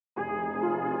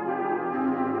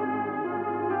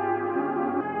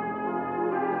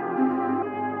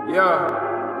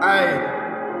Yeah,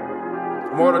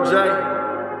 ayy. Immortal Jay.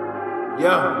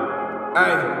 Yeah,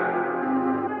 ayy.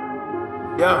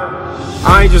 Yeah.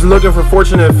 I ain't just looking for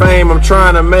fortune and fame, I'm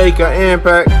trying to make an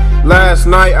impact. Last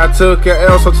night I took an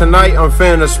L, so tonight I'm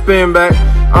finna spin back.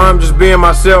 I'm just being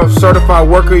myself, certified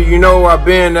worker, you know I've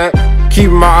been that.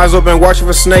 Keeping my eyes open, watching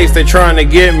for snakes, they trying to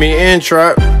get me in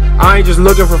trap. I ain't just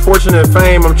looking for fortune and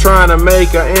fame, I'm trying to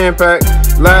make an impact.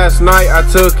 Last night I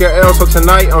took an L, so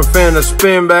tonight I'm finna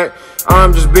spin back.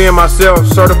 I'm just being myself,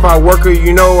 certified worker,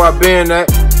 you know I've been that.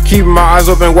 Keeping my eyes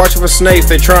open, watching for snakes,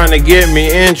 they trying to get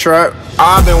me in trap.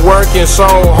 I've been working so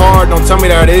hard, don't tell me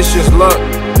that it's just luck.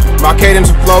 My cadence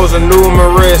and flows are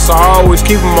numerous, I always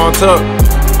keep them on tuck.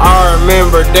 I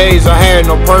remember days I had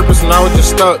no purpose and I was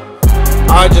just stuck.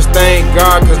 I just thank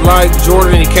God, cause like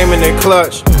Jordan, he came in there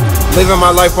clutch. Living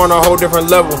my life on a whole different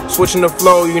level. Switching the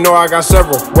flow, you know I got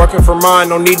several. Working for mine,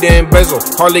 no need to embezzle.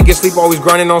 Hardly get sleep, always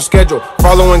grinding on schedule.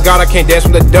 Following God, I can't dance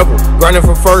with the devil. Grinding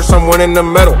for first, I'm winning the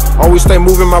medal. Always stay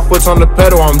moving, my foot's on the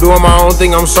pedal. I'm doing my own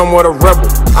thing, I'm somewhat a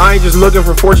rebel. I ain't just looking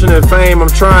for fortune and fame, I'm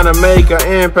trying to make an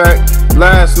impact.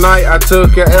 Last night I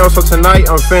took an L, so tonight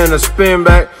I'm finna spin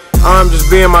back. I'm just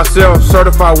being myself,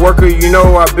 certified worker, you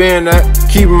know I've been that.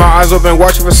 Keeping my eyes open,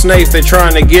 watching for snakes, they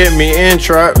trying to get me in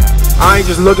trap. I ain't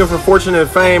just looking for fortune and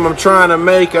fame, I'm trying to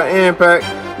make an impact.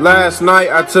 Last night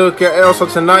I took an L, so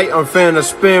tonight I'm finna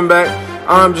spin back.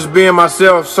 I'm just being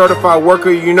myself, certified worker,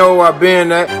 you know I've been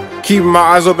that. Keeping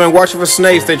my eyes open, watching for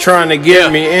snakes, they trying to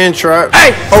get me in trap.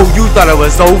 Hey! Oh, you thought it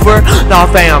was over? Nah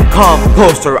fam, come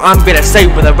closer. I'm gonna say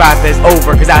when the rap is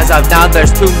over, cause as of now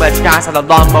there's too much gas on the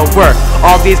lawnmower.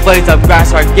 All these blades of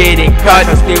grass are getting cut.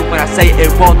 Trust me when I say it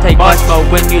won't take much, but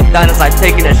when you're done it's like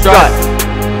taking a shot.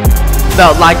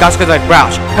 Felt like Oscar the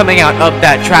Grouch, coming out of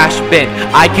that trash bin.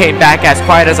 I came back as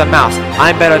quiet as a mouse.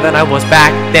 I'm better than I was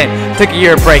back then. Took a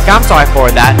year break, I'm sorry for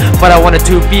that, but I wanted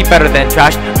to be better than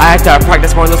trash. I had to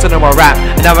practice more, listen to more rap,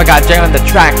 and now I got Jay on the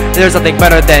track. There's nothing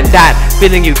better than that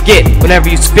feeling you get whenever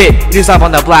you spit. You do stuff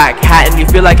on the black hat and you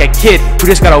feel like a kid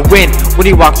who just gotta win. When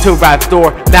you walk to rap's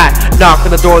door, Matt knock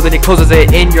on the door, then he closes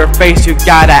it in your face. You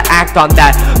gotta act on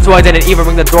that. So I didn't even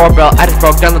ring the doorbell, I just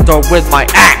broke down the door with my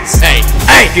axe. Hey,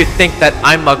 hey! If you think that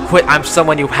I'm a quit, I'm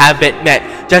someone you haven't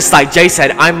met. Just like Jay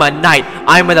said, I'm a knight.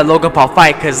 I'm in a Logan Paul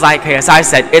fight, cause like KSI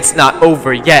said, it's not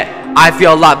over yet. I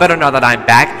feel a lot better now that I'm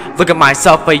back. Look at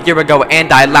myself a year ago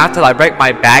and I laughed till I break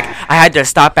my back. I had to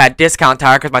stop at Discount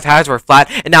Tire cause my tires were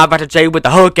flat, and now I'm back to Jay with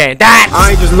the hook and that.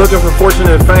 I ain't just looking for fortune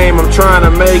and fame, I'm trying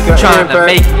to make an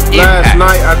impact. Last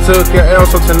night I took an L,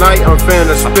 so tonight I'm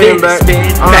finna spin back.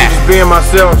 I'm just being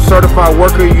myself, certified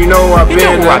worker, you know I've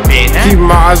been that. Keeping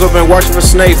my eyes open, watching for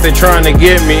snakes, they trying to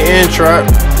get me in trap.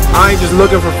 I ain't just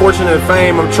looking for fortune and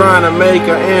fame, I'm trying to make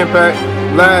an impact.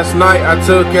 Last night I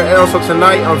took an L, so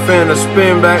tonight I'm finna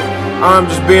spin back. I'm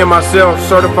just being myself,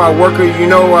 certified worker, you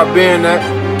know I've been that.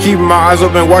 Keeping my eyes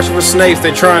open, watching for snakes,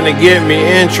 they trying to get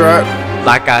me in trap.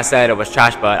 Like I said, it was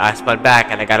trash, but I spun back,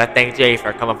 and I gotta thank Jay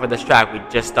for coming for this track. We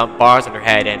just dumped bars on your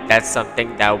head, and that's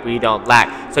something that we don't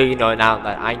lack. So you know now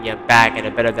that I am back,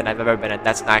 and better than I've ever been, and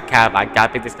that's not cap. I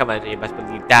got big things coming, and you must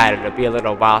believe that. It'll be a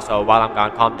little while, so while I'm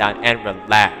gone, calm down and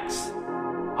relax.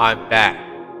 I'm back.